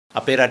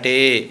අපේ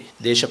රටේ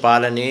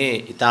දේශපාලනයේ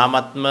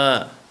ඉතාමත්ම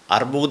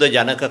අර්බුද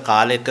ජනක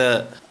කාලයක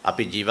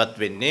අපි ජීවත්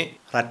වෙන්නේ.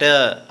 රට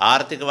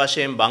ආර්ථික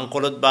වශයෙන්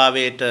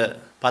බංකොලොත්භාවයට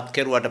පත්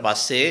කෙරුවට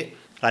පස්සේ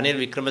රනිල්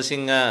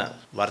වික්‍රමසිංහ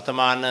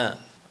වර්තමාන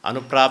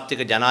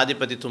අනුප්‍රාප්තික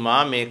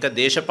ජනාධිපතිතුමා මේක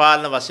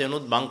දේශපාලන වශයෙන්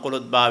උත්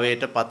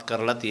බංකොලොත්භාවයට පත්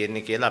කරලා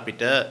තියෙන්නේ කියලා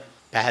අපිට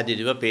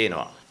පැහැදිලිව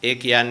පේනවා. ඒ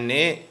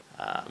කියන්නේ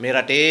මේ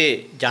රටේ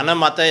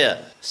ජනමතය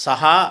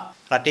සහ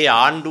රටේ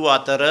ආණ්ඩුව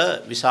අතර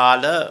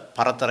විශාල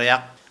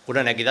පරතරයක් ගොඩ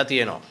නැගිලා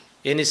තියෙනවා.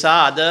 ඒ නිසා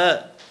අද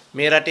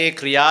මේ රටේ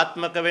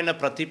ක්‍රියාත්මක වෙන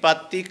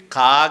ප්‍රතිපත්ති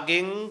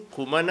කාගෙන්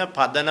කුමන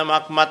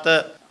පදනමක් මත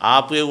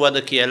ආපුවද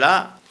කියලා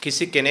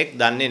කිසි කෙනෙක්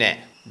දන්නේ නැහැ.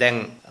 දැන්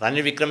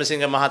රනිල්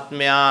වික්‍රමසිංහ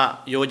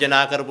මහත්මයා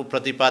යෝජනා කරපු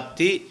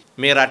ප්‍රතිපත්ති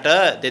මේ රට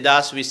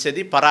 2020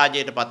 දී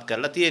පරාජයට පත්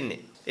කරලා තියෙන්නේ.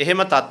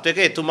 එහෙම තත්වයක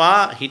එතුමා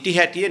හිටි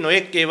හැටියේ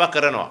නොඑක් ඒවා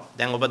කරනවා.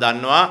 දැන් ඔබ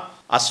දන්නවා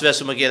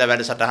අස්වැසුම කියලා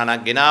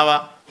වැඩසටහනක් ගෙනාවා.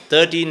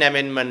 13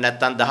 amendment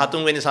නැත්නම්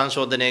 13 වෙනි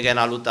සංශෝධනය ගැන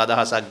අලුත්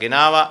අදහසක්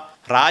ගෙනාවා.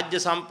 රාජ්‍ය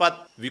සම්පත්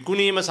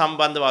විකුණීම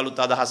සම්බන්ධව අලුත්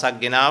අදහසක්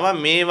ගෙනාවා.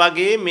 මේ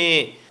වගේ මේ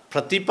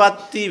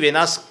ප්‍රතිපත්ති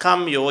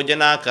වෙනස්කම්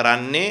යෝජනා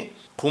කරන්නේ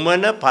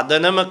කුමන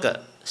පදනමක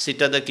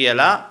සිටද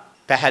කියලා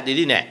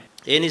පැහැදිලි නැහැ.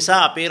 ඒ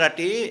නිසා අපේ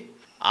රටේ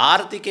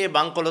ආර්ථිකයේ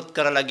බංකොලොත්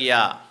කරලා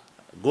ගියා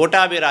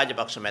ගෝඨාභය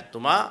රාජපක්ෂ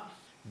මැතිතුමා,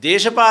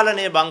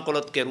 දේශපාලනයේ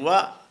බංකොලොත්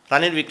කෙරුවා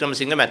රනිල්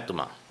වික්‍රමසිංහ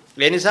මැතිතුමා.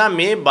 ඒ නිසා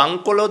මේ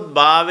බංකොලොත්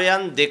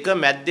භාවයන් දෙක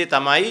මැද්දේ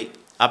තමයි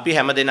අපි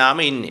හැමදෙනාම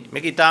ඉන්නේ.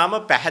 මේක ඊටාම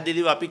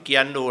පැහැදිලිව අපි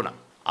කියන්න ඕන.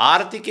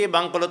 ආර්ථිකයේ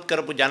බංකොලොත්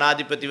කරපු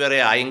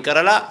ජනාධිපතිවරයා අයින්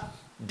කරලා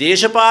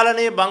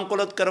දේශපාලනයේ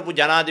බංකොලොත් කරපු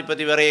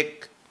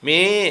ජනාධිපතිවරයෙක්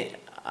මේ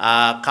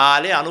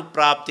කාලේ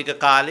අනුප්‍රාප්තික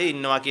කාලේ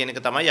ඉන්නවා කියන එක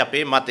තමයි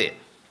අපේ මතය.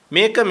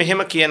 මේක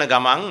මෙහෙම කියන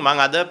ගමන් මම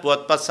අද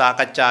පුවත්පත්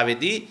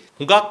සාකච්ඡාවේදී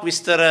හුඟක්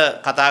විස්තර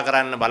කතා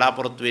කරන්න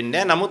බලාපොරොත්තු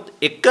වෙන්නේ. නමුත්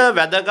එක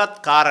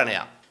වැදගත්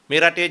කාරණයක් මේ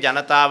රටේ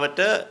ජනතාවට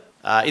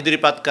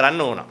ඉදිරිපත්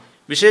කරන්න ඕන.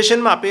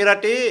 විශේෂයෙන්ම අපේ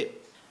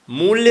රටේ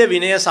මූල්‍ය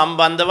විනය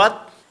සම්බන්ධවත්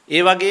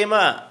ඒ වගේම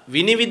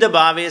විනිවිද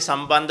භාවයේ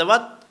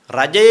සම්බන්ධවත්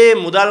රජයේ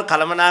මුදල්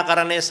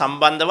කළමනාකරණය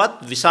සම්බන්ධවත්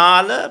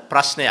විශාල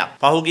ප්‍රශ්නයක්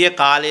පහුගිය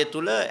කාලය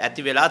තුල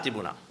ඇති වෙලා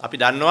තිබුණා. අපි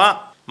දන්නවා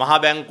මහා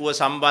බැංකුව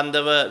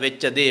සම්බන්ධව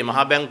වෙච්ච දේ,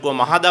 මහා බැංකුව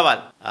මහදවල්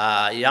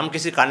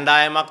යම්කිසි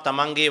කණ්ඩායමක්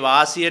Tamanගේ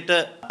වාසියට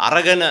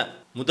අරගෙන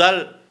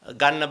මුදල්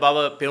ගන්න බව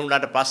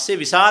පෙනුනට පස්සේ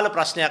විශාල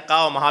ප්‍රශ්නයක්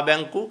ආවා මහා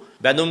බැංකු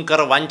බැඳුම්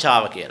කර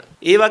වංචාව කියලා.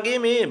 ඒ වගේ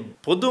මේ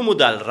පොදු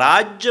මුදල්,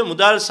 රාජ්‍ය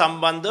මුදල්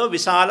සම්බන්ධව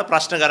විශාල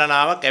ප්‍රශ්න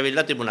ගණනාවක්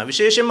ඇවිල්ලා තිබුණා.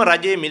 විශේෂයෙන්ම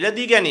රජයේ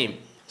මිලදී ගැනීම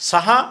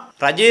සහ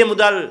රජයේ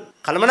මුදල්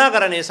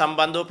කළමනාකරණය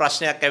සම්බන්ධව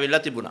ප්‍රශ්නයක් ඇවිල්ලා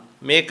තිබුණා.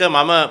 මේක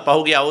මම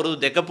පහුගිය අවුරුදු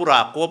දෙක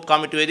පුරා කෝප්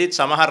කමිටුවේදීත්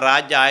සමහර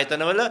රාජ්‍ය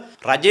ආයතනවල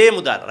රජයේ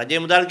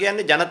මුදල්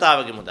කියන්නේ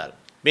ජනතාවගේ මුදල්.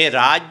 මේ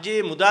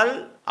රාජ්‍යයේ මුදල්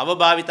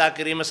අවභාවිතා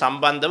කිරීම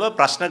සම්බන්ධව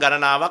ප්‍රශ්න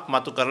ගණනාවක්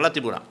මතු කරලා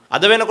තිබුණා.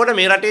 අද වෙනකොට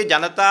මේ රටේ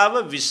ජනතාව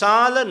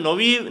විශාල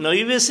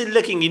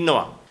නොවිවිසිල්ලකින්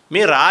ඉන්නවා.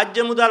 මේ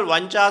රාජ්‍ය මුදල්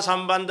වංචා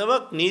සම්බන්ධව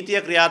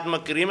නීතිය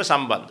ක්‍රියාත්මක කිරීම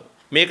සම්බන්ධව.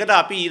 මේකට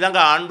අපි ඊළඟ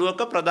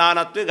ආණ්ඩුවක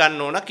ප්‍රධානත්වය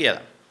ගන්න ඕන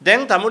කියලා.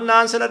 දැන්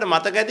තමුන්නාන්සලට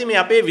මතක ඇති මේ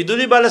අපේ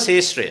විදුලි බල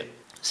ශේෂ්ත්‍රය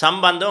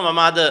සම්බන්ධව මම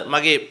අද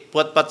මගේ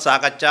පුවත්පත්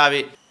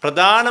සාකච්ඡාවේ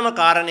ප්‍රධානම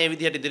කාරණේ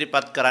විදිහට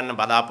ඉදිරිපත් කරන්න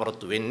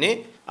බලාපොරොත්තු වෙන්නේ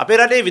අපේ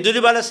රටේ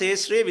විදුලි බල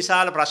ශේෂ්ත්‍රයේ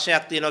විශාල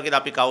ප්‍රශ්නයක් තියෙනවා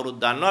කියලා අපි කවුරුත්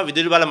දන්නවා.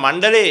 විදුලි බල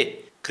මණ්ඩලයේ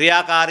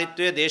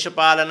ක්‍රියාකාරීත්වය,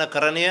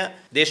 දේශපාලනකරණය,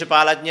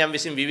 දේශපාලඥයන්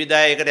විසින් විවිධ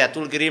අයකට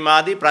ඇතුල් කිරීම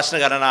ආදී ප්‍රශ්න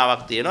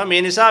ගණනාවක් තියෙනවා.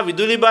 මේ නිසා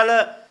විදුලි බල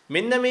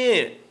මෙන්න මේ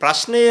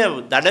ප්‍රශ්නය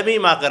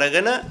දඩමීමා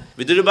කරගෙන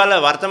විදුලි බල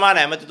වර්තමාන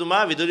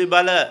ඇමතිතුමා විදුලි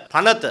බල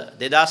පනත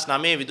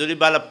 2009 විදුලි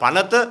බල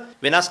පනත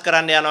වෙනස්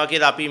කරන්න යනවා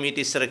කියලා අපි මීට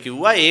ඉස්සර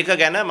කිව්වා. ඒක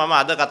ගැන මම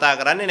අද කතා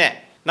කරන්නේ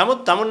නැහැ.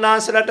 නමුත්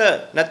තමුන්නාන්සලට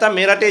නැත්තම්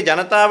මේ රටේ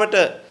ජනතාවට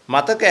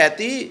මතක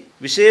ඇති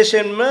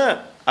විශේෂයෙන්ම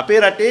අපේ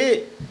රටේ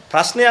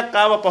ප්‍රශ්නයක්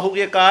ආව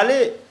පහුගිය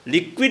කාලේ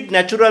liquid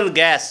natural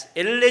gas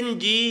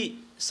LNG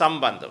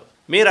සම්බන්ධව.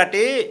 මේ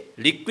රටේ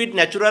liquid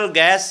natural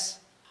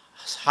gas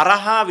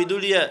හරහා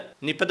විදුලිය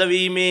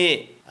නිපදවීමේ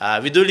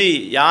විදුලි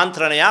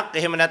යාන්ත්‍රණයක්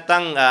එහෙම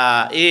නැත්නම්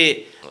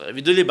ඒ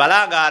විදුලි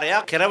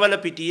බලාගාරයක් කෙරවල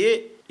පිටියේ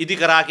ඉදි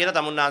කරා කියලා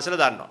තමුන්නාන්සලා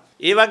දන්නවා.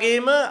 ඒ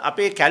වගේම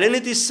අපේ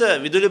කැලණිතිස්ස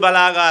විදුලි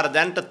බලාගාර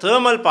දැනට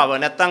තර්මල් පවර්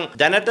නැත්නම්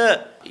දැනට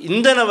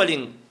ඉන්ධන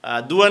වලින්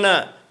දුවන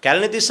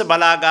කැලණිතිස්ස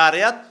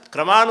බලාගාරයත්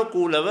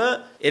ක්‍රමානුකූලව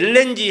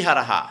LNG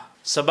හරහා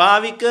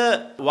ස්වභාවික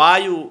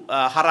වායු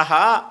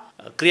හරහා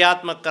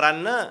ක්‍රියාත්මක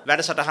කරන්න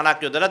වැඩසටහනක්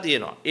යොදලා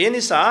තියෙනවා. ඒ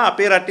නිසා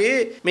අපේ රටේ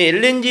මේ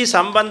LNG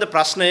සම්බන්ධ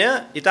ප්‍රශ්නය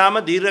ඊටාම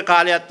දීර්ඝ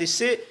කාලයක්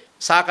තිස්සේ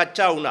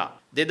සාකච්ඡා වුණා.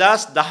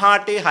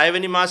 2018 6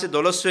 වෙනි මාසේ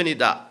 12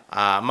 වෙනිදා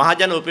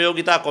මහජන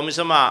උපයෝගිතා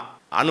කොමිසම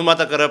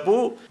අනුමත කරපු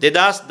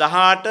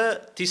 2018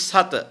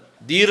 37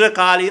 දීර්ඝ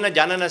කාලීන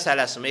ජනන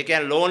සැලැස්ම. ඒ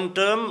කියන්නේ long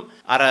term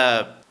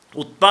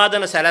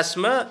උත්පාදන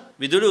සැලැස්ම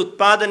විදුලි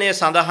උත්පාදනය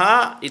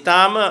සඳහා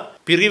ඊටාම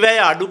පිරිවැය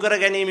අඩු කර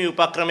ගැනීමේ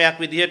උපක්‍රමයක්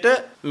විදිහට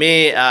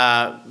මේ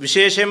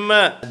විශේෂයෙන්ම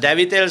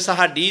දැවිතෙල්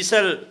සහ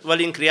ඩීසල්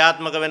වලින්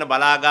ක්‍රියාත්මක වෙන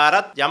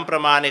බලාගාරත් යම්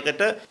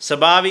ප්‍රමාණයකට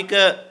ස්වභාවික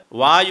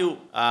වායු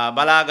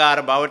බලාගාර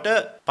බවට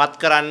පත්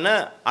කරන්න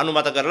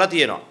අනුමත කරලා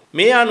තියෙනවා.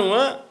 මේ අනුව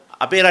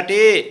අපේ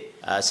රටේ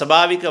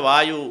ස්වභාවික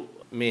වායු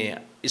මේ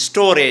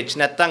ස්ටෝරේජ්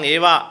නැත්නම්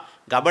ඒවා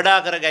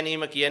ගබඩා කර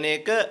ගැනීම කියන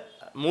එක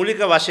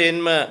මූලික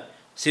වශයෙන්ම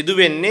සිදු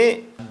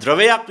වෙන්නේ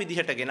ද්‍රවයක්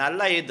විදිහට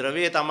ගෙනල්ලා ඒ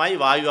ද්‍රවය තමයි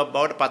වායුවක්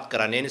බවට පත්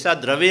කරන්නේ. ඒ නිසා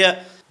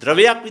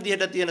ද්‍රවයක්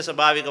විදිහට තියෙන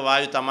ස්වභාවික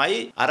වායු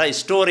තමයි අර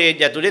ස්ටෝරේජ්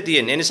ඇතුලේ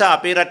තියෙන්නේ. ඒ නිසා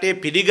අපේ රටේ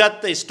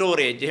පිළිගත්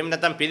ස්ටෝරේජ් එහෙම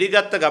නැත්නම්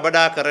පිළිගත්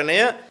ගබඩාකරණය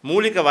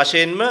මූලික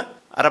වශයෙන්ම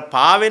අර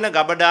පාවෙන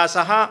ගබඩා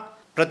සහ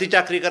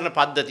ප්‍රතිචක්‍රීකරණ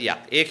පද්ධතියක්.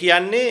 ඒ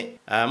කියන්නේ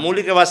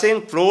මූලික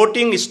වශයෙන්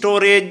floating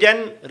storage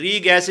and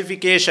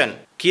regasification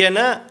කියන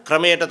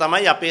ක්‍රමයට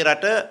තමයි අපේ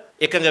රට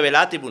එකඟ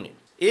වෙලා තිබුණේ.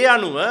 ඒ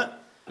අනුව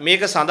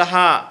මේක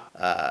සඳහා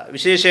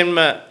විශේෂයෙන්ම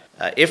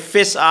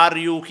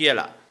FSRU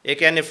කියලා. ඒ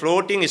කියන්නේ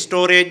floating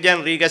storage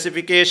and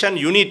regasification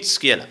units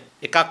කියලා.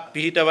 එකක්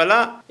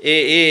පිහිටවලා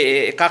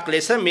ඒ එකක්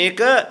ලෙස මේක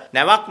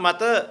නැවක්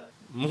මත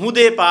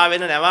මුහුදේ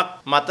පාවෙන නැවක්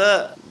මත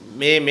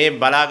මේ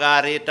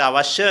බලාගාරයට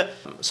අවශ්‍ය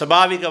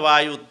ස්වභාවික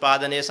වායු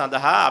උත්පාදනය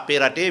සඳහා අපේ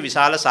රටේ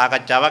විශාල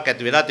සාකච්ඡාවක්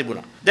ඇති වෙලා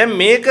තිබුණා. දැන්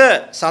මේක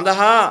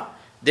සඳහා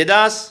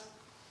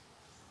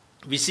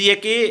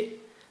 2021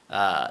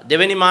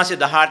 දෙවැනි මාසේ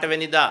 18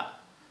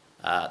 වෙනිදා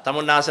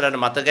තමුන්නාසලට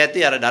මතක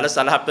ඇති අර ඩල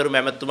සලහප්පෙරුම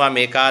ඇමතුමා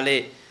මේ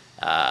කාලේ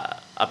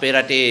අපේ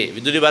රටේ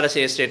විදුලි බල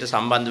ශේෂ්ත්‍රයට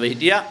සම්බන්ධව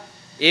හිටියා.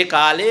 ඒ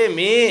කාලේ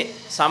මේ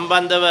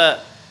සම්බන්ධව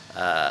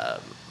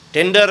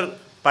ටෙන්ඩර්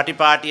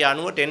පටිපාටිය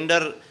අනුව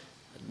ටෙන්ඩර්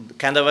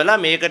කැඳවලා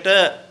මේකට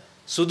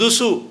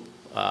සුදුසු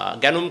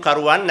ගැනුම්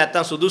කරුවන්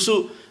නැත්නම්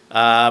සුදුසු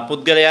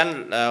පුද්ගලයන්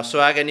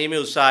සොයා ගැනීමේ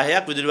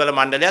උත්සාහයක් විදුලි බල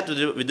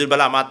මණ්ඩලයත් විදුලි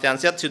බල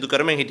අමාත්‍යාංශයත් සිදු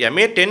කරමින් හිටියා.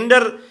 මේ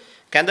ටෙන්ඩර්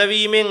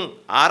කැඳවීමෙන්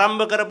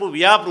ආරම්භ කරපු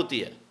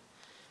ව්‍යාපෘතිය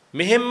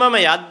මෙහෙම්මම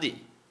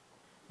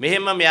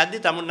යද්දි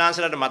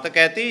තමුන්නාන්සලට මතක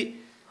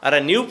ඇති අර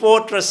නිව්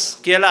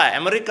පෝර්ට්‍රස් කියලා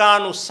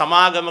ඇමරිකානු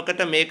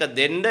සමාගමකට මේක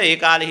දෙන්න ඒ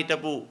කාලේ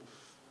හිටපු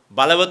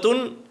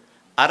බලවතුන්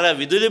අර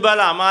විදුලි බල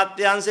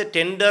අමාත්‍යාංශයේ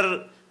ටෙන්ඩර්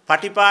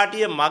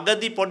පටිපාටිය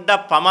මගදී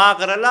පොඩ්ඩක් පමා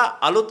කරලා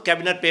අලුත්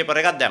කැබිනට් පේපර්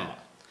එකක් දැම්මා.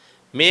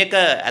 මේක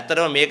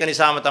ඇත්තටම මේක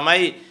නිසාම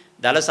තමයි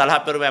දල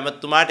සලහපෙරුම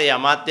ඇමතුමාට ඒ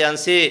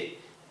අමාත්‍යාංශයේ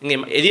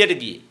එළියට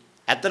ගියේ.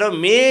 ඇත්තටම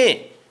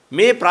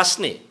මේ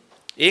ප්‍රශ්නේ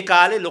ඒ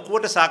කාලේ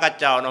ලොකුවට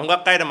සාකච්ඡා වුණා.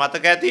 හුඟක් අයට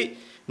මතක ඇති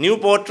නිව්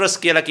පෝර්ට්‍රස්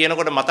කියලා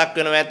කියනකොට මතක්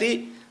වෙනවා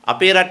ඇති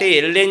අපේ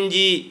රටේ LNG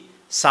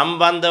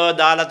සම්බන්ධව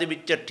දාලා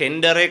තිබිච්ච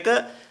ටෙන්ඩර් එක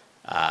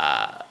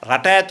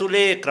රට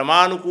ඇතුලේ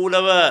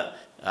ක්‍රමානුකූලව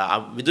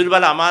විදුලි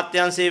බල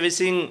අමාත්‍යාංශයේ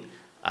විසින්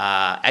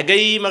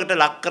ඇගයීමකට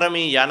ලක්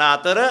කරමින් යන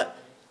අතර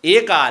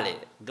ඒ කාලේ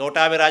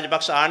ගෝඨාභය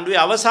රාජපක්ෂ ආණ්ඩුවේ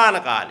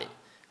අවසාන කාලේ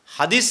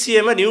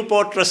හදිස්සියෙම නිව්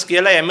පෝර්ට්‍රස්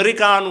කියලා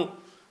ඇමරිකානු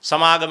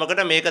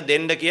සමාගමකට මේක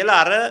දෙන්න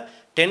කියලා අර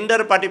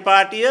ටෙන්ඩර්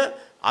පටිපාටිය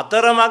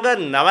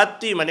අතරමඟ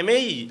නැවැත්වීම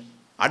නෙමෙයි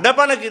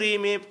අඩපණ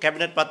කිරීමේ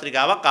කැබිනට්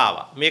පත්‍රිකාවක්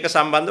ආවා. මේක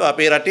සම්බන්ධව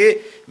අපේ රටේ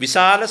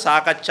විශාල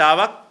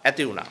සාකච්ඡාවක්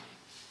ඇති වුණා.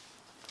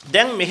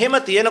 දැන්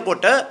මෙහෙම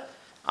තියෙනකොට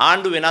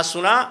ආණ්ඩු වෙනස්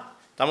වුණා.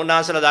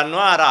 තමුන්නාන්සලා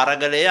දන්නවා අර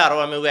අරගලයේ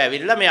අරව මෙව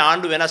ඇවිල්ලා මේ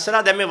ආණ්ඩු වෙනස්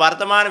වෙලා දැන් මේ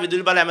වර්තමාන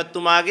විදුලි බල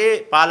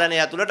ඇමතුමාගේ පාලනය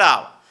ඇතුළට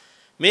ආවා.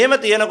 මෙහෙම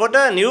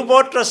තියෙනකොට නිව්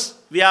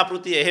පෝර්ට්‍රස්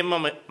ව්‍යාපෘතිය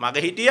එහෙම්ම මග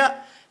හිටියා.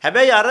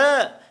 හැබැයි අර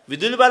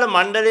විදුලි බල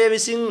මණ්ඩලය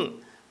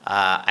විසින්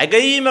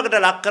ඇගයීමකට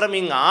ලක්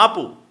කරමින්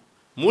ආපු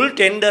මුල්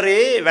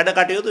ටෙන්ඩරේ වැඩ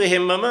කටයුතු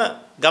එහෙම්මම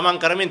ගමන්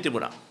කරමින්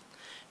තිබුණා.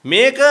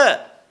 මේක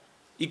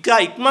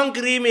ඉක්මන්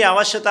කිරීමේ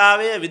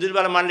අවශ්‍යතාවය විදුලි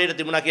බල මණ්ඩලයට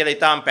තිබුණා කියලා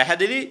ඉතාම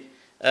පැහැදිලි.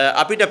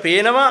 අපිට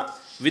පේනවා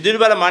විදුලි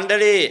බල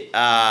මණ්ඩලයේ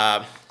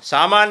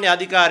සාමාන්‍ය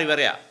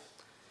අධිකාරිවරයා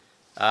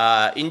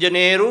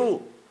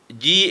ඉංජිනේරු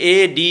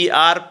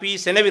GADRP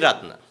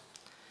සෙනවිරත්න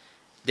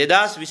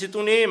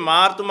 2023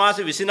 මාර්තු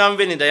මාසේ 29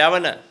 වෙනිදා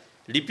යවන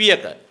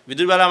ලිපියක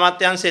විදුලි බල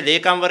අමාත්‍යාංශයේ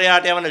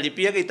ලේකම්වරයාට යවන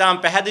ලිපියක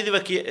ඉතාම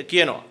පැහැදිලිව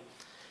කියනවා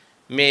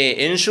මේ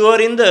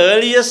ensuring the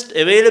earliest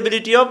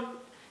availability of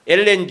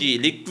LNG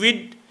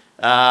liquid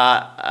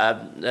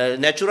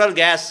natural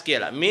gas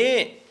කියලා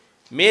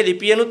මේ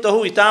ලිපියනුත්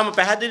ඔහු ඉතාම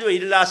පැහැදිලිව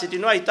ඉල්ලා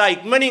සිටිනවා ඉතා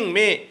ඉක්මනින්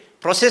මේ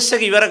process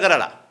එක ඉවර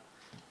කරලා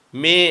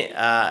මේ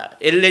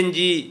LNG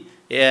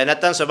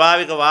නැත්නම්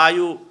ස්වභාවික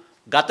වායු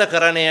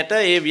ගතකරණයට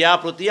ඒ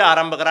ව්‍යාපෘතිය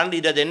ආරම්භ කරන්න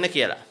ඉඩ දෙන්න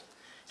කියලා.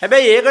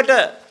 හැබැයි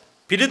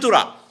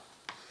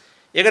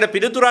ඒකට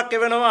පිළිතුරක්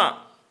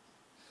එවෙනවා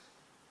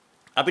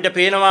අපිට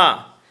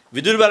පේනවා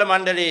විදුලි බල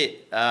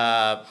මණ්ඩලයේ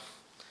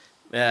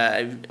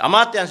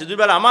අමාත්‍යාංශ විදුලි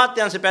බල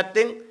අමාත්‍යාංශ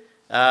පැත්තෙන්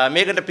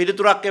මේකට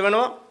පිළිතුරක්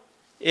එවෙනවා.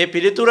 ඒ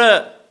පිළිතුර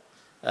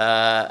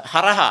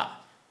හරහා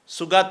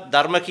Sugath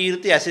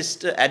Dharmakirti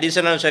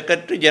additional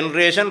secretary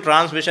generation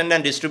transmission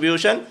and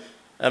distribution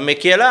මේ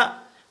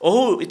කියලා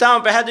ඔහු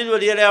ඉතාම පැහැදිලිව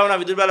ලියලා යවන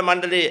විදුලි බල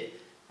මණ්ඩලයේ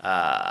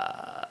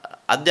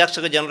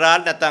අධ්‍යක්ෂක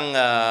ජනරාල් නැත්නම්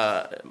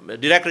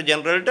ඩිරෙක්ටර්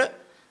ජෙනරල්ට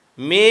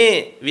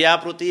මේ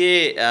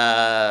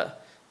ව්‍යාපෘතියේ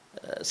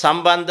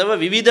සම්බන්ධව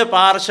විවිධ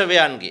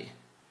පාර්ශවයන්ගේ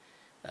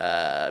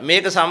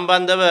මේක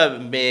සම්බන්ධව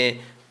මේ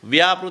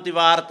ව්‍යාපෘති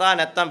වාර්තා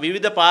නැත්නම්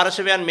විවිධ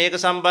පාර්ශවයන් මේක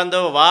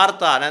සම්බන්ධව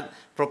වාර්තා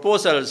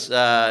ප්‍රොපෝසල්ස්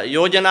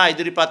යෝජනා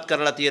ඉදිරිපත්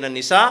කරලා තියෙන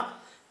නිසා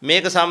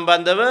මේක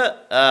සම්බන්ධව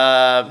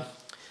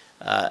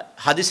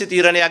හදිසි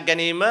තීරණයක්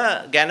ගැනීම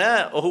ගැන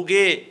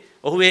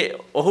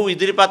ඔහු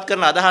ඉදිරිපත්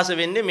කරන අදහස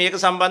වෙන්නේ මේක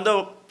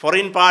සම්බන්ධව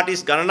ෆොරින්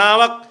පාටිස්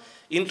ගණනාවක්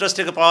ඉන්ට්‍රස්ට්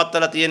එක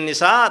පවත්වලා තියෙන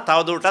නිසා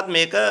තවදුරටත්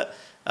මේක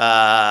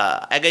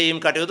ඇගයීම්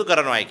කටයුතු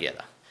කරනවායි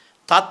කියලා.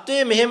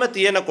 තත්ත්වය මෙහෙම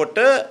තියෙනකොට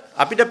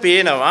අපිට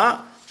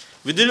පේනවා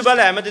විදුලි බල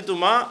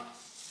ඇමතිතුමා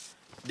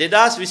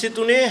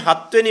 2023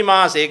 7 වෙනි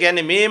මාසේ, ඒ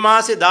කියන්නේ මේ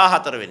මාසේ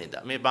 14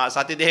 වෙනිදා මේ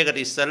සති දෙකකට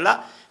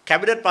ඉස්සෙල්ලා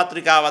කැබිනට්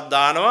පත්‍රිකාවක්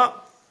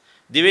දානවා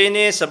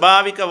දිවයිනේ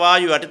ස්වභාවික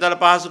වායු යටිතල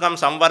පහසුකම්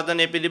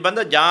සංවර්ධනය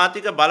පිළිබඳ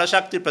ජාතික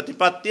බලශක්ති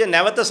ප්‍රතිපත්තිය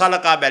නැවත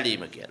සලකා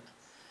බැලීම කියලා.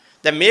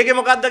 දැන් මේකේ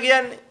මොකද්ද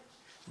කියන්නේ?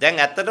 දැන්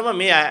ඇත්තටම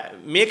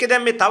මේකේ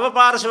දැන් මේ තව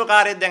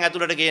පාර්ශවකාරයෙක් දැන්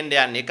ඇතුළට ගේන්න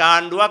යන්නේ. එක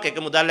ආණ්ඩුවක් එක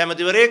මුදල්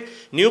ඇමතිවරයෙක්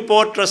නිව්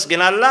පෝර්ට්‍රස්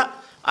ගෙනල්ලා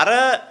අර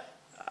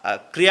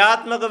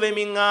ක්‍රියාත්මක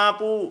වෙමින්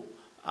ආපු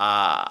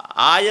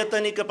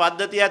ආයතනික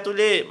පද්ධතිය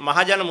ඇතුලේ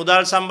මහජන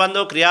මුදල්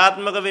සම්බන්ධව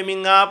ක්‍රියාත්මක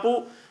වෙමින්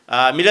ආපු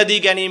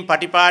මිලදී ගැනීම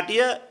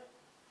පටිපාටිය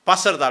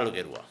පස්සට තල්ලු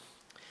කෙරුවා.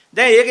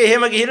 දැන් ඒක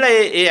එහෙම ගිහිල්ලා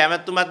ඒ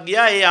ඇමතුමත්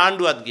ගියා, ඒ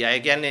ආණ්ඩුවත් ගියා. ඒ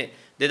කියන්නේ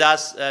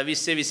 2020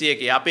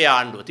 21 අපේ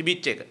ආණ්ඩුව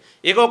තිබිච්ච එක.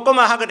 ඒක ඔක්කොම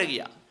අහකට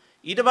ගියා.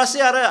 ඊට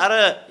පස්සේ අර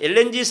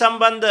LNG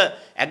සම්බන්ධ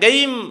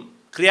ඇගයීම්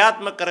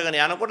ක්‍රියාත්මක කරගෙන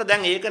යනකොට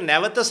දැන් ඒක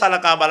නැවත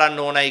සලකා බලන්න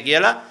ඕනයි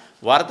කියලා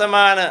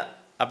වර්තමාන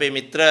අපේ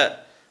මිත්‍ර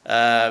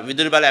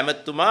විදුලි බල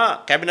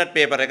ඇමතුමා කැබිනට්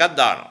පේපර් එකක්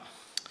දානවා.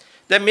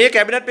 දැන් මේ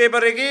කැබිනට්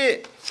පේපර්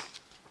එකේ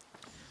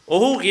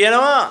ඔහු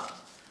කියනවා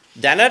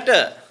දැනට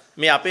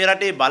මේ අපේ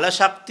රටේ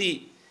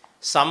බලශක්ති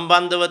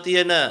සම්බන්ධව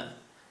තියෙන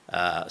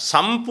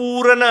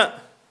සම්පූර්ණ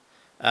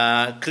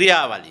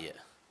ක්‍රියාවලිය,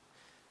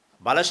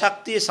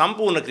 බලශක්තිය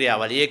සම්පූර්ණ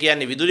ක්‍රියාවලිය. ඒ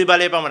කියන්නේ විදුලි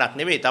බලය පමණක්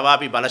නෙමෙයි. තව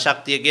අපි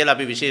බලශක්තිය කියලා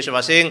අපි විශේෂ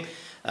වශයෙන්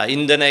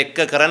ඉන්ධන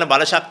එක්ක කරන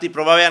බලශක්ති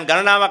ප්‍රභවයන්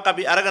ගණනාවක්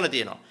අපි අරගෙන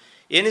තියෙනවා.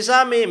 ඒ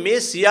නිසා මේ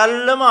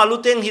සියල්ලම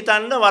අලුතෙන්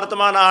හිතන්න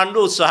වර්තමාන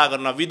ආණ්ඩුව උත්සාහ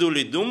කරනවා.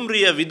 විදුලි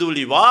දුම්රිය,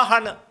 විදුලි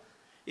වාහන.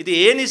 ඉතින්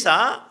ඒ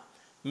නිසා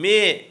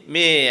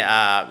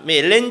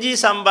මේ LNG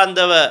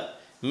සම්බන්ධව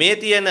මේ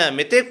තියෙන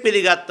මෙතෙක්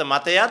පිළිගත්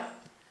මතයත්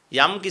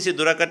යම් කිසි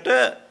දුරකට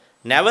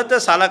නැවත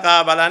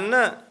සලකා බලන්න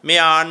මේ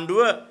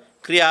ආණ්ඩුව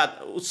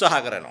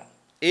උත්සාහ කරනවා.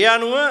 ඒ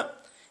අනුව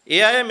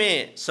ඒ අය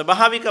මේ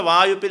ස්වභාවික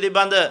වායු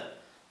පිළිබඳ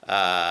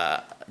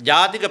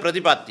ජාතික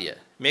ප්‍රතිපත්තිය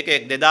මේක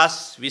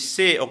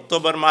 2020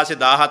 ඔක්තෝබර් මාසේ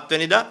 17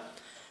 වෙනිදා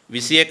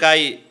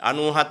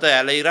 21.97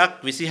 ඇල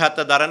ඉරක්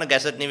 27 දරන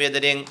ගැසට්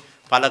නිවේදනයෙන්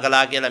පළ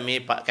කළා කියලා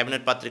මේ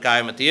කැබිනට්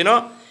පත්‍රිකාවෙම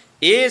තියෙනවා.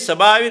 ඒ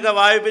ස්වභාවික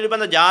වායු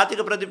පිළිබඳ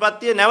ජාතික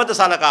ප්‍රතිපත්තිය නැවත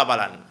සලකා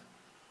බලන්න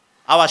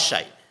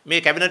අවශ්‍යයි.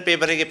 මේ කැබිනට්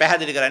පේපර් එකේ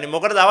පැහැදිලි කරන්නේ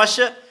මොකටද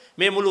අවශ්‍ය?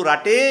 මේ මුළු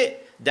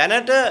රටේ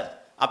දැනට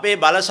අපේ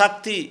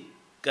බලශක්ති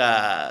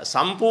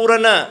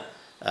සම්පූර්ණ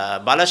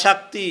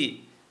බලශක්ති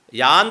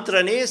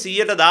යාන්ත්‍රණයේ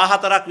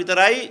 14%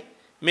 විතරයි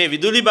මේ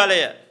විදුලි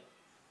බලය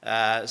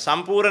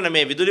සම්පූර්ණ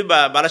මේ විදුලි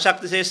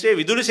බලශක්ති ශේෂ්ත්‍රයේ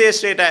විදුලි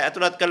ශේෂ්ත්‍රයට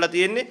ඇතුළත් කරලා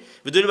තියෙන්නේ.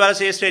 විදුලි බල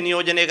ශේෂ්ත්‍රය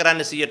නියෝජනය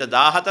කරන්නේ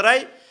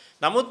 14%යි.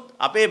 නමුත්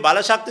අපේ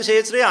බලශක්ති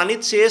ශේත්‍රයේ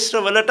අනිත් ශේත්‍ර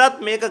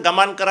වලටත් මේක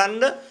ගමන්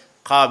කරන්න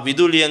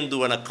විදුලියෙන්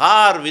දුවන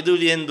කාර්,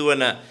 විදුලියෙන්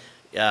දුවන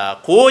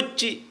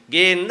කෝච්චි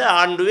ගේන්න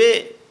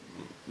ආණ්ඩුවේ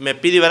මේ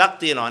පිළිවෙලක්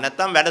තියෙනවා.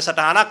 නැත්නම්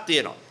වැඩසටහනක්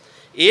තියෙනවා.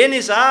 ඒ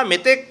නිසා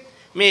මෙතෙක්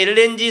මේ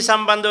LNG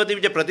සම්බන්ධව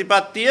තිබිච්ච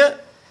ප්‍රතිපත්තිය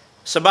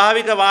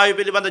ස්වභාවික වායු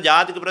පිළිබඳ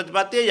ජාතික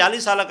ප්‍රතිපත්තිය යලි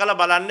සලකලා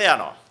බලන්න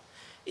යනවා.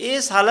 ඒ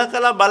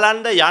සලකලා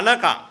බලන්න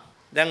යනකම්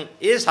දැන්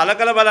ඒ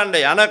සලකලා බලන්න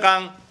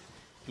යනකම්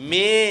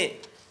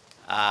මේ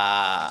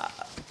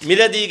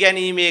මිලදී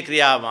ගැනීමේ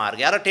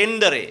ක්‍රියාමාර්ගය අර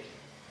ටෙන්ඩරේ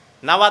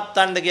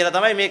නවත්තන්න කියලා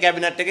තමයි මේ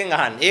කැබිනට් එකෙන්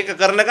අහන්නේ. ඒක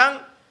කරනකම්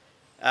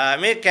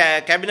මේ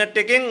කැබිනට්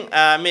එකෙන්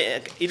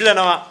මේ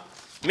ඉල්ලනවා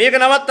මේක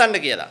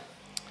නවත්තන්න කියලා.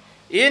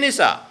 ඒ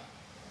නිසා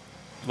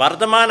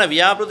වර්තමාන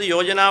ව්‍යාපෘති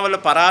යෝජනාවල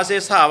පරාසය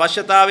සහ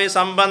අවශ්‍යතාවයේ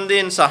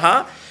සම්බන්ධයෙන්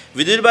සහ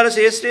විදුලි බල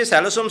ශේෂ්ත්‍රයේ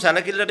සැලසුම්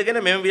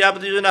සැලකිල්ලටගෙන මෙම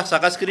ව්‍යාපෘති යෝජනා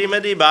සකස්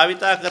කිරීමේදී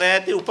භාවිතා කර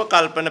ඇති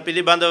උපකල්පන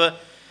පිළිබඳව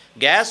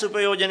ගෑස්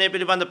උපයෝජනය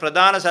පිළිබඳ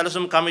ප්‍රධාන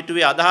සැලසුම්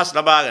කමිටුවේ අදහස්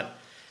ලබාගෙන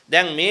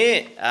දැන්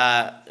මේ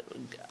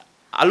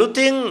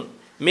අලුතින්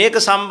මේක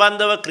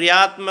සම්බන්ධව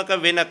ක්‍රියාත්මක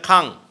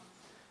වෙනකන්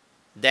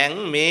දැන්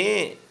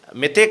මේ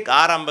මෙතෙක්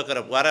ආරම්භ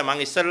කරපු අර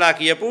මම ඉස්සෙල්ලා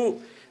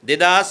කියපු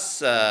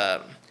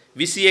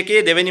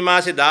 2021 දෙවෙනි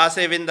මාසේ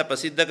 16 වෙනිදා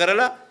ප්‍රසිද්ධ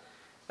කරලා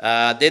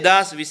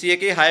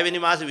 2021 6 වෙනි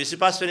මාසේ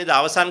 25 වෙනිදා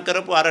අවසන්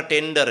කරපු අර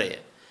ටෙන්ඩරය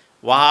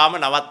වහාම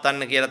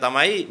නවත්තන්න කියලා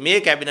තමයි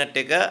මේ කැබිනට්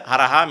එක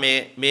හරහා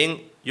මේන්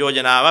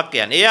යෝජනාවක්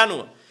කියන්නේ. ඒ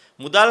අනුව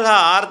මුදල්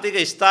හා ආර්ථික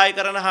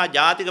ස්ථායීකරණ හා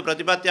ජාතික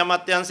ප්‍රතිපත්ති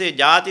අමාත්‍යාංශයේ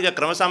ජාතික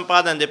ක්‍රම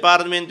සම්පාදන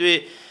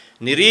දෙපාර්තමේන්තුවේ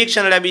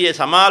නිරීක්ෂණ ලැබී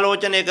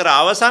සමාලෝචනය කර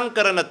අවසන්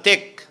කරන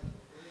තෙක්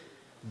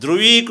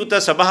ධ්‍රුවීකృత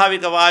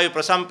ස්වභාවික වායු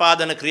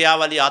ප්‍රසම්පාදන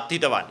ක්‍රියාවලිය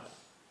අත්හිටවන්න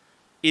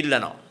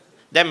ඉල්ලනවා.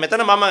 දැන්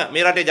මෙතන මම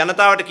මේ රටේ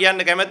ජනතාවට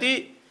කියන්න කැමති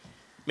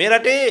මේ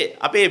රටේ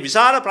අපේ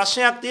විශාල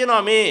ප්‍රශ්නයක්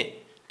තියෙනවා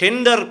මේ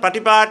ටෙන්ඩර්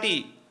පටිපාටි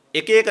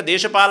එක එක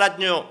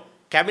දේශපාලඥයෝ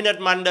කැබිනට්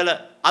මණ්ඩල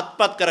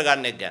අත්පත්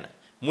කරගන්න එක ගැන.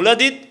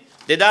 මුලදිත්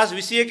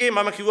 2021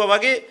 මම කිව්වා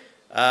වගේ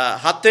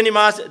 7 වෙනි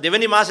මාසේ 2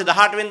 වෙනි මාසේ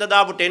 18 වෙනිදා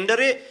දාපු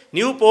ටෙන්ඩරේ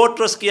නිව්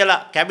පෝර්ට්‍රස්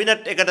කියලා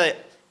කැබිනට් එකට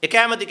එක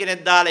ඇමති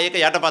කෙනෙක් දාලා ඒක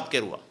යටපත්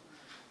කෙරුවා.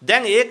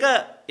 දැන් ඒක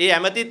ඒ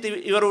ඇමතිත්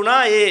ඉවර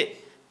වුණා, ඒ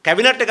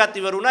කැබිනට් එකත්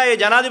ඉවර වුණා, ඒ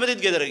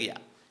ජනාධිපතිත් ගෙදර ගියා.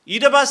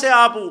 ඊට පස්සේ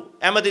ආපු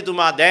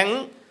ඇමතිතුමා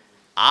දැන්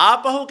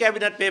ආපහු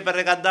කැබිනට් පේපර්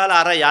එකක්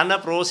දාලා අර යන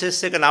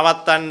ප්‍රොසෙස් එක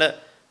නවත්තන්න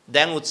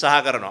දැන්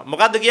උත්සාහ කරනවා.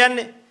 මොකද්ද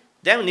කියන්නේ?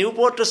 දැන් නිව්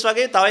පෝර්ට්‍රස්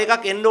වගේ තව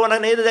එකක් එන්න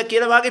ඕන නේද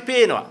කියලා වාගේ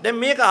පේනවා. දැන්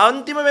මේක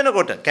අන්තිම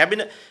වෙනකොට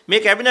මේ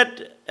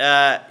කැබිනට්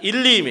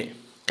ඉල්ලීමේ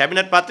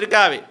කැබිනට්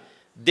පත්‍රිකාවේ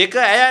දෙක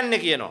ඇයන්නේ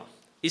කියනවා.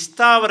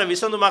 ස්ථාවර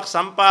විසඳුමක්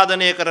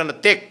සම්පාදනය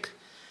කරන තෙක්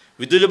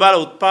විදුලි බල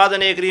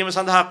උත්පාදනය කිරීම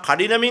සඳහා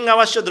කඩිනමින්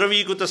අවශ්‍ය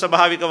ද්‍රවීකృత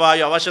ස්වභාවික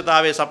වායු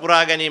අවශ්‍යතාවය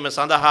සපුරා ගැනීම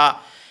සඳහා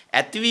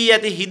ඇති වී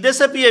ඇති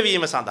හිදස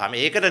පියවීම සඳහා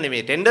මේකට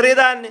නෙමෙයි ටෙන්ඩරේ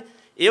දාන්නේ.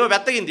 ඒව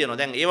පැත්තකින් තියනවා.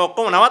 දැන් ඒව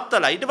ඔක්කොම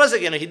නවත්තලා ඊට පස්සේ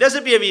කියන හිදස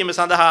පියවීම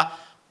සඳහා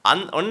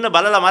ඔන්න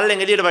බලලා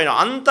මල්ලෙන් එළියට බහිනවා.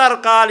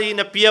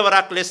 අන්තර්කාලීන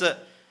පියවරක් ලෙස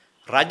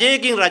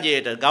රජයකින්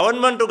රජයට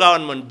government two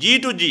government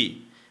G to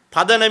G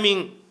පදනමින්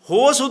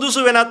හෝ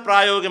සුදුසු වෙනත්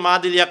ප්‍රායෝගික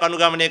මාදිලියක්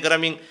අනුගමනය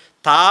කරමින්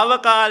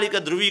తాවකාලික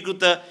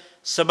ධ්‍රුවීකృత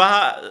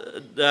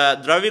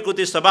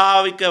ද්‍රවීකృති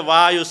ස්වභාවික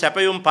වායු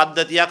සැපයුම්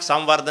පද්ධතියක්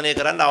සංවර්ධනය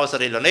කරන්න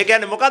අවසර ඉල්ලනවා. ඒ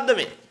කියන්නේ මොකද්ද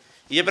මේ?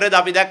 ඊයේ පෙරේද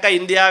අපි දැක්කා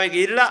ඉන්දියාවේ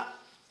ගිහිල්ලා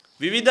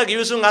විවිධ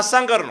ගිවිසුම්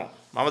අත්සන් කරනවා.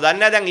 මම දන්නේ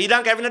නැහැ දැන්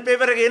ඊළඟ කැබිනට්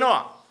පේපර් එකේ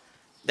එනවා.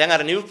 දැන්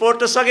අර නිව්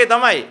පෝර්ට්‍රස් වගේ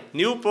තමයි.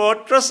 නිව්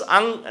පෝර්ට්‍රස්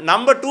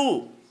නම්බර් 2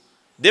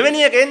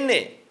 දෙවෙනි එක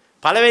එන්නේ.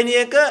 පළවෙනි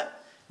එක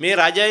මේ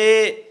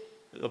රජයේ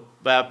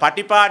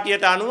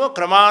පටිපාටියට අනුව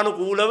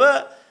ක්‍රමානුකූලව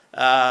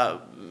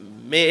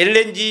මේ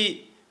LNG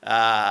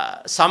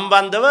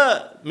සම්බන්ධව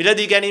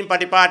මිලදී ගැනීම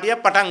පටිපාටිය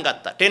පටන්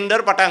ගත්තා.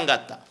 ටෙන්ඩර් පටන්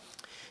ගත්තා.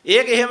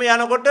 ඒක එහෙම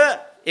යනකොට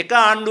එක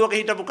ආණ්ඩුවක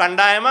හිටපු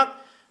කණ්ඩායමක්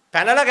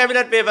පැනලා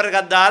කැබිනට් පේපර්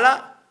එකක්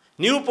දාලා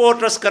නිව්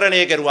පෝර්ට්‍රස්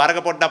කරණය කරුවා.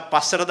 අරක පොඩ්ඩක්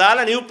පස්සට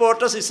දාලා නිව්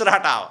පෝර්ට්‍රස්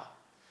ඉස්සරහට ආවා.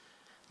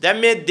 දැන්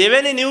මේ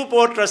දෙවෙනි නිව්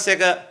පෝර්ට්‍රස්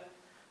එක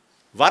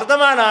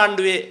වර්තමාන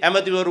ආණ්ඩුවේ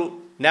ඇමතිවරු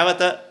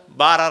නැවත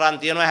බාර අරන්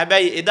තියනවා.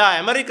 හැබැයි එදා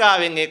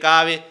ඇමරිකාවෙන් ඒක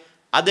ආවේ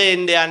අද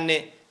එන්නේ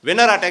යන්නේ වෙන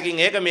රටකින්.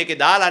 ඒක මේකේ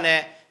දාලා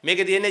නැහැ.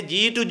 මේකේ තියෙන්නේ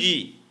G to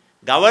G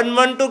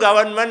government two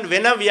government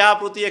වෙන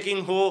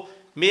ව්‍යාපෘතියකින් හෝ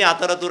මේ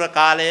අතරතුර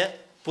කාලය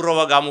පුරව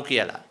ගමු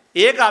කියලා.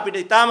 ඒක අපිට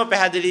ඉතාම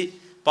පැහැදිලි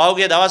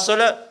පෞගේ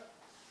දවස්වල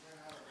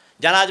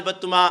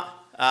ජනාධිපතිතුමා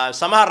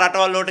සමහර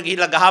රටවල් වලට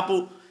ගිහිල්ලා ගහපු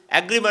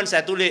ඇග්‍රීමන්ට්ස්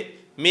ඇතුලේ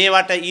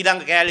මේවට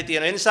ඊළඟ කෑලි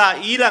තියෙනවා. ඒ නිසා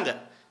ඊළඟ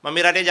මම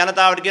මේ රටේ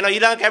ජනතාවට කියනවා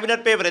ඊළඟ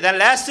කැබිනට් පේපරේ දැන්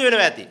ලෑස්ති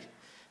වෙනවා ඇති.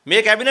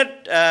 මේ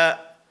කැබිනට්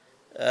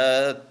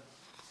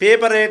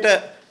පේපරේට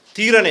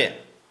තීරණය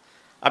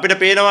අපිට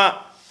පේනවා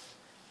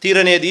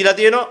තීරණය දීලා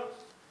තියෙනවා.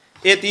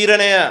 ඒ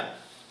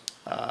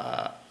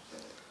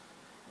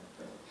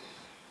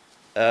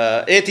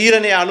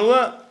තීරණය අනුව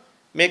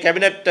මේ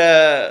කැබිනට්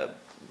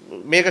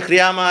මේක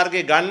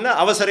ක්‍රියාමාර්ගයේ ගන්න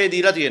අවසරය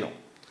දීලා තියෙනවා.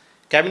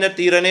 කැබිනට්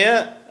තීරණය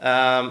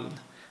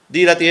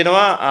දීලා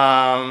තියෙනවා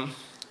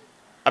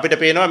අපිට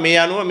පේනවා මේ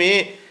අනුව මේ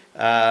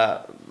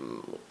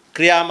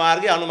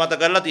ක්‍රියාමාර්ගය අනුමත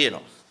කරලා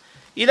තියෙනවා.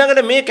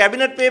 ඊළඟට මේ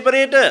කැබිනට්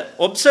පේපරේට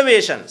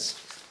ඔබ්සර්වේෂන්ස්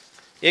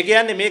ඒ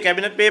කියන්නේ මේ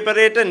කැබිනට්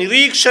පේපරේට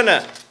නිරීක්ෂණ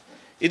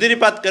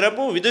ඉදිරිපත්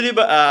කරපු විදුලි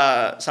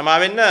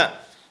සමාවෙන්න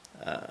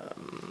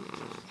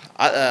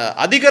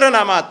අධිකරණ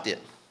අමාත්‍ය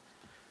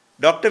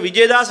ඩොක්ටර්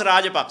විජේදාස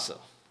රාජපක්ෂ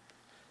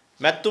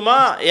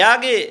මැතිතුමා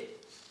එයාගේ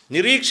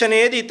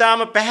නිරීක්ෂණයේදී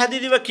ඊටාම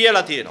පැහැදිලිව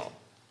කියලා තියෙනවා.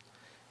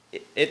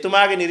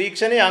 එතුමාගේ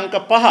නිරීක්ෂණයේ අංක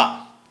 5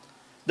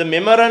 The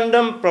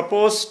memorandum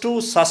proposed to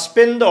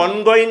suspend the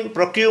ongoing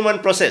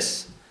procurement process.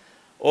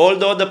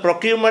 Although the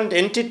procurement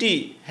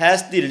entity has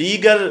the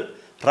legal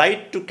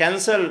right to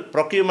cancel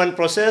procurement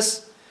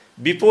process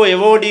before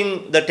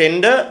awarding the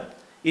tender,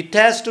 it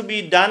has to be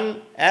done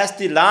as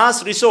the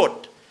last resort.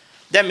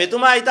 දැන්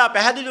මෙතුමා ඊට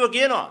පැහැදිලිව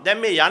කියනවා දැන්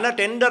මේ යන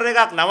tender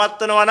එකක්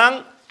නවත්තනවා නම්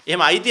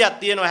එහෙම අයිතියක්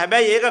තියෙනවා.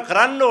 හැබැයි ඒක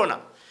කරන්න ඕන.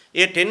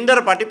 ඒ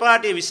ටෙන්ඩර්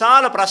පටිපාටියේ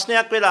විශාල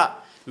ප්‍රශ්නයක් වෙලා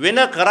වෙන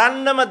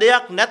කරන්නම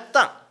දෙයක්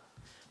නැත්තම්.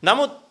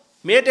 නමුත්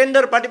මේ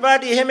ටෙන්ඩර්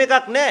පටිපාටියේ එහෙම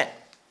එකක් නැහැ.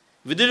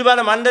 විදුලි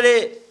බල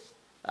මණ්ඩලයේ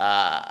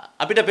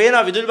අපිට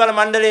පේනවා විදුලි බල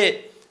මණ්ඩලයේ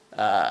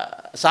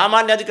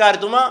සාමාන්‍ය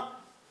අධිකාරිතුමා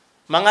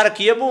මම අර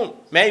කියපු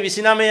මැයි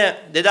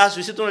 29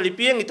 2023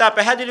 ලිපියෙන් ඉතා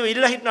පැහැදිලිව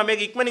ඉල්ලා හිටනවා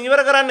මේක ඉක්මනින්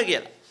ඉවර කරන්න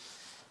කියලා.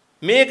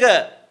 මේක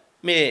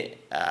මේ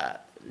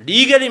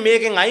ලීගලි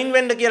මේකෙන් අයින්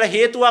වෙන්න කියලා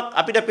හේතුවක්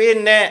අපිට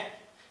පේන්නේ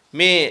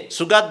මේ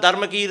සුගත්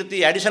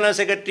ධර්මකීර්ති ඇඩිෂනල්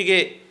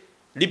සෙක්‍රටරිගේ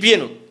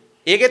ලිපියනුත්.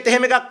 ඒකෙත්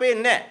එහෙම එකක්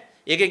පේන්නේ නැහැ.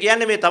 ඒකේ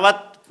කියන්නේ මේ තවත්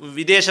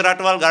විදේශ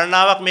රටවල්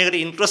ගණනාවක් මේකට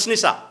ඉන්ට්‍රස්ට්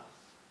නිසා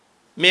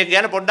මේක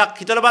ගැන පොඩ්ඩක්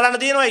හිතලා බලන්න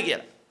තියෙනවායි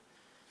කියලා.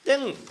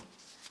 දැන්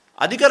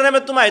අධිකරණ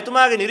මැතිතුමා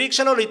එතුමාගේ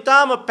නිරීක්ෂණවල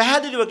ඉතාම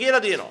පැහැදිලිව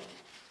කියලා තියෙනවා.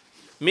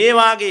 මේ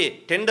වාගේ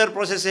ටෙන්ඩර්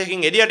ප්‍රොසෙස්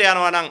එකකින් එළියට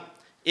යනවා නම්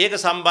ඒක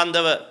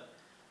සම්බන්ධව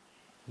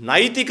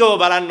නෛතිකව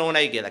බලන්න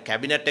ඕනයි කියලා.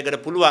 කැබිනට්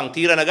එකට පුළුවන්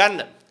තීරණ ගන්න.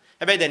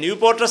 හැබැයි දැන් නිව්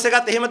පෝර්ට්‍රස්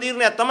එකත් එහෙම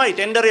තීරණයක් තමයි.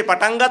 ටෙන්ඩරේ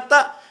පටන්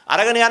ගත්තා.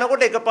 අරගෙන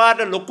යනකොට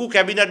එකපාරට ලොකු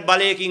කැබිනට්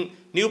බලයකින්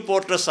නිව්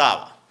පෝර්ට්‍රස්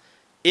ආවා.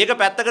 ඒක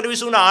පැත්තකට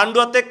විසුණු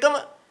ආණ්ඩුවත් එක්කම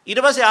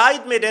ඊට පස්සේ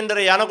ආයිත් මේ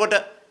ටෙන්ඩරේ යනකොට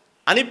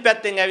අනිත්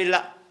පැත්තෙන්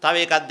ඇවිල්ලා තව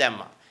එකක්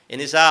දැම්මා. ඒ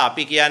නිසා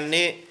අපි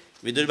කියන්නේ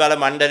විදුලි බල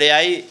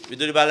මණ්ඩලයයි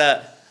විදුලි බල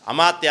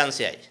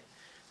අමාත්‍යාංශයයි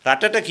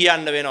රටට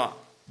කියන්න වෙනවා.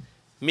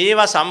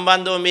 මේවා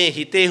සම්බන්ධව මේ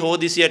හිතේ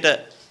හෝදිසියට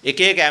එක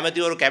එක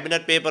ඇමතිවරු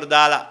කැබිනට් පේපර්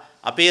දාලා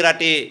අපේ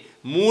රටේ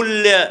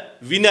මූල්‍ය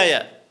විනය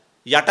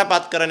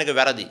යටපත් කරන එක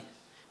වැරදි.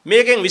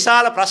 මේකෙන්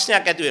විශාල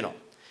ප්‍රශ්නයක් ඇති වෙනවා.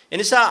 ඒ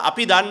නිසා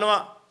අපි දන්නවා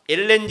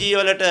LNG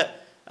වලට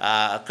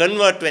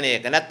කන්වර්ට් වෙන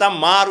එක නැත්තම්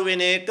මාරු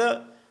වෙන එක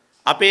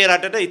අපේ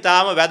රටට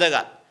ඊටාම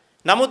වැදගත්.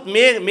 නමුත්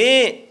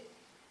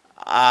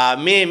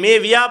මේ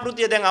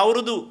ව්‍යාපෘතිය දැන්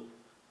අවුරුදු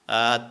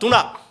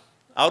 3ක්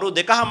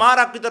අවුරුදු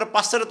 2මාරක් විතර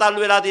පස්සට තල්ලු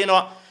වෙලා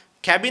තියෙනවා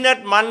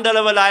කැබිනට්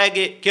මණ්ඩලවල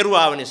අයගේ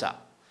කෙරුවාව නිසා.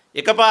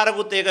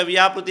 එකපාරකුත් ඒක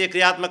ව්‍යාපෘතිය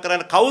ක්‍රියාත්මක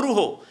කරන්න කවුරු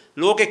හෝ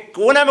ලෝකේ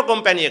ඕනෑම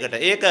කම්පැනි එකකට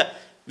ඒක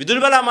විදුලි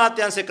බල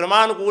අමාත්‍යාංශයේ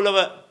ක්‍රමානුකූලව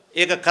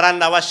ඒක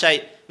කරන්න අවශ්‍යයි.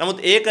 නමුත්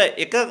ඒක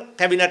එක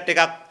කැබිනට්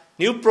එකක්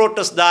නිව්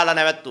ප්‍රෝටස් දාලා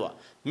නැවැත්තුවා.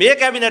 මේ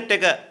කැබිනට්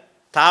එක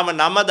තාම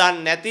නම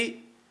දන්නේ නැති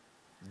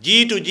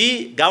G2G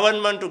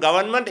government to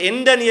government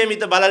එන්ඩ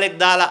නියමිත බලලෙක්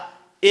දාලා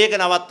ඒක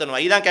නවත්තනවා.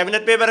 ඊළඟ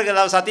කැබිනට් පේපර් එක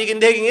දවස් 7කින්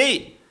දෙකකින් එයි.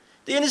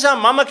 ඒ නිසා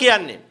මම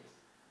කියන්නේ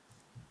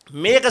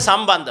මේක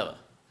සම්බන්ධව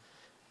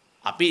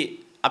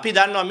අපි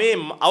දන්නවා මේ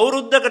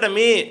අවුරුද්දකට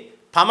මේ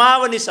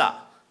පමාව නිසා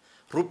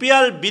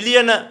රුපියල්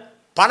බිලියන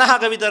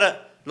 50ක විතර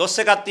ලොස්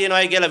එකක්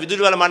තියෙනවායි කියලා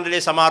විදුලි බල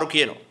මණ්ඩලයේ සමහරු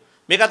කියනවා.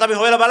 මේකත් අපි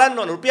හොයලා බලන්න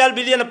ඕන. රුපියල්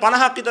බිලියන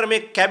 50ක් විතර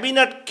මේ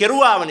කැබිනට්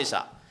කෙරුවාව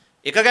නිසා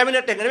එක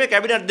කැබිනට් එක නෙමෙයි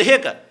කැබිනට්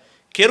දෙකක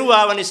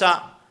කෙරුවාව නිසා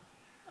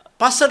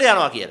පස්සට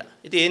යනවා කියලා.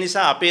 ඉතින් ඒ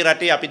නිසා අපේ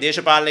රටේ අපි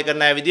දේශපාලනය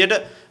කරන අය විදියට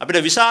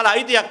අපිට විශාල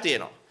අයිතියක්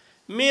තියෙනවා.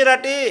 මේ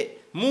රටේ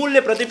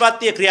මූල්‍ය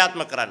ප්‍රතිපත්තිය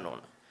ක්‍රියාත්මක කරන්න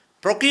ඕන.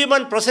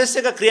 procurement process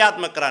එක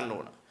ක්‍රියාත්මක කරන්න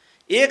ඕන.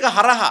 ඒක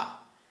හරහා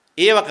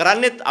ඒව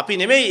කරන්නේත් අපි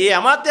නෙමෙයි ඒ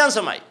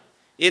අමාත්‍යාංශමයි.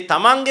 ඒ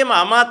තමන්ගේම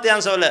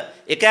අමාත්‍යාංශවල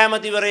එක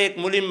ඇමතිවරයෙක්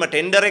මුලින්ම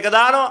ටෙන්ඩර් එක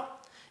දානවා.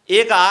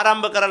 ඒක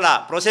ආරම්භ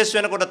කරලා process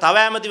වෙනකොට තව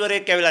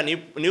ඇමතිවරයෙක් ඇවිල්ලා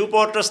නිව්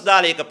පෝර්ටර්ස්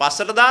දාලා ඒක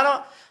පස්සට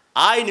දානවා.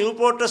 ආයි නිව්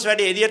පෝර්ටර්ස්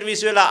වැඩි එළියට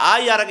විසි වෙලා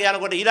ආයි අරගෙන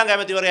යනකොට ඊළඟ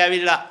ඇමතිවරයා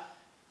ඇවිල්ලා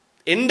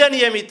එන්ඩ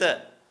නියමිත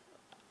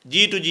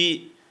G2G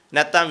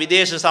නැත්තම්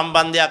විදේශ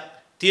සම්බන්ධයක්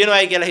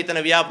තියෙනවායි කියලා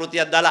හිතන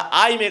ව්‍යාපෘතියක් දාලා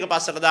ආයි මේක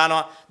පස්සට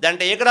දානවා.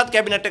 දැන්ට ඒකටත්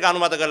කැබිනට් එක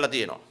අනුමත කරලා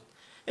තියෙනවා.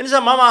 ඒ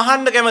නිසා මම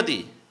අහන්න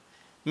කැමතියි.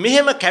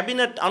 මෙහෙම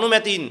කැබිනට්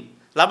අනුමැතින්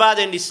ලබා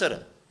දෙන්න ඉස්සර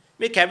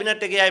මේ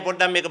කැබිනට් එකේ අය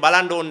පොඩ්ඩක් මේක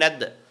බලන්න ඕනේ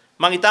නැද්ද?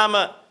 මම ඊටාම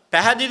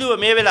පැහැදිලිව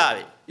මේ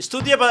වෙලාවේ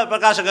ස්තුතිය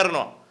ප්‍රකාශ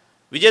කරනවා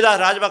විජේදාස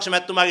රාජපක්ෂ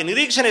මැතිතුමාගේ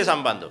නිරීක්ෂණය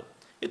සම්බන්ධව.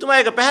 එතුමා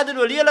ඒක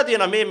පැහැදිලිව ලියලා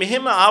තියෙනවා මේ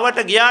මෙහෙම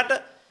ආවට ගියාට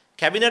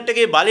කැබිනට්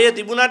එකේ බලය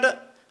තිබුණාට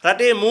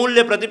රටේ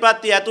මූල්‍ය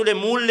ප්‍රතිපත්ති ඇතුලේ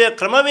මූල්‍ය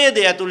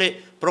ක්‍රමවේදය ඇතුලේ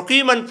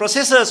procurement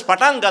processes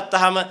පටන්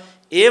ගත්තාම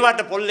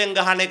ඒවට පොල්ලෙන්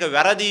ගහන එක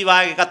වැරදි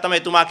වාගේ එකක් තමයි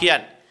එතුමා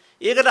කියන්නේ.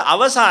 ඒකට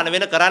අවසාන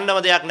වෙන කරන්නම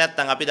දෙයක්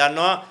නැත්තම් අපි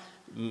දන්නවා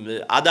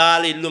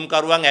අදාළ ඉල්ලුම්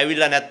කරුවන්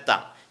ඇවිල්ලා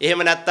නැත්තම්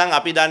එහෙම නැත්තම්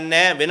අපි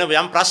දන්නේ වෙන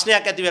යම්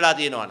ප්‍රශ්නයක් ඇති වෙලා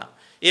තියෙනවා නම්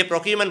ඒ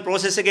procurement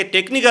process එකේ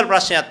technical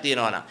ප්‍රශ්නයක්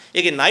තියෙනවා නම්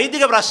ඒකේ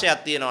නෛතික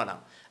ප්‍රශ්නයක් තියෙනවා නම්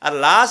අර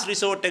last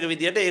resort එක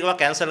විදියට ඒකව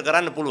cancel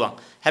කරන්න පුළුවන්.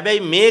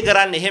 හැබැයි මේ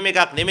කරන්නේ එහෙම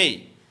එකක් නෙමෙයි.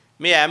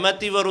 මේ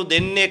ඇමතිවරු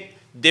දෙන්නෙක්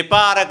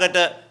දෙපාරකට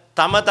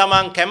තම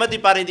තමන් කැමැති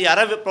පරිදි අර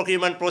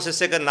procurement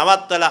process එක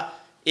නවත්තලා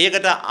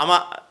ඒකට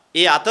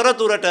ඒ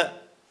අතරතුරට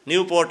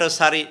new porters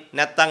හරි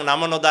නැත්තම්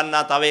නම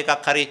නොදන්නා තව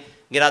එකක් හරි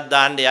ගෙනත්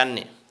දාන්න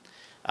යන්නේ.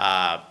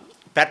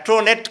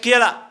 Petronet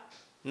කියලා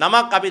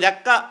නමක් අපි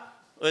දැක්කා.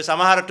 ඔය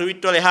සමහර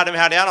ට්වීට් වල එහාට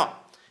මෙහාට යනවා.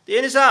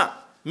 ඒ නිසා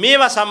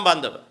මේවා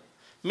සම්බන්ධව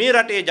මේ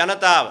රටේ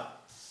ජනතාව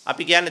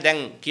අපි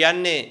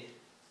කියන්නේ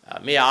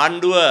මේ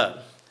ආණ්ඩුව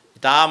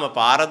ඊටාම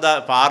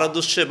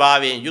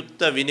පාරදෘශ්‍යභාවයෙන් යුක්ත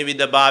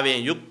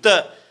විනිවිදභාවයෙන් යුක්ත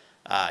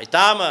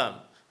ඊටාම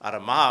අර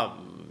මහා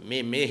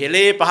මේ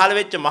හෙලේ පහළ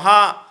වෙච්ච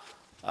මහා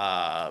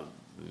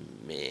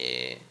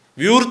මේ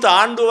විවෘත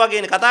ආණ්ඩුව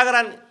වගේනේ කතා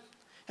කරන්නේ.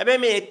 හැබැයි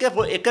මේ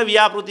එක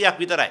ව්‍යාපෘතියක්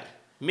විතරයි.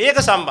 මේක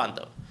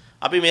සම්බන්ධව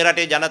අපි මේ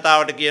රටේ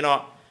ජනතාවට කියනවා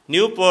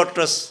නිව්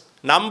පෝර්ට්‍රස්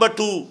නම්බර්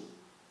 2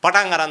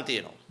 පටන් අරන්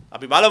තියෙනවා.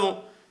 අපි බලමු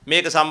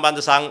මේක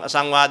සම්බන්ධ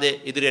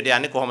සංවාදයේ ඉදිරියට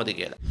යන්නේ කොහොමද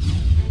කියලා.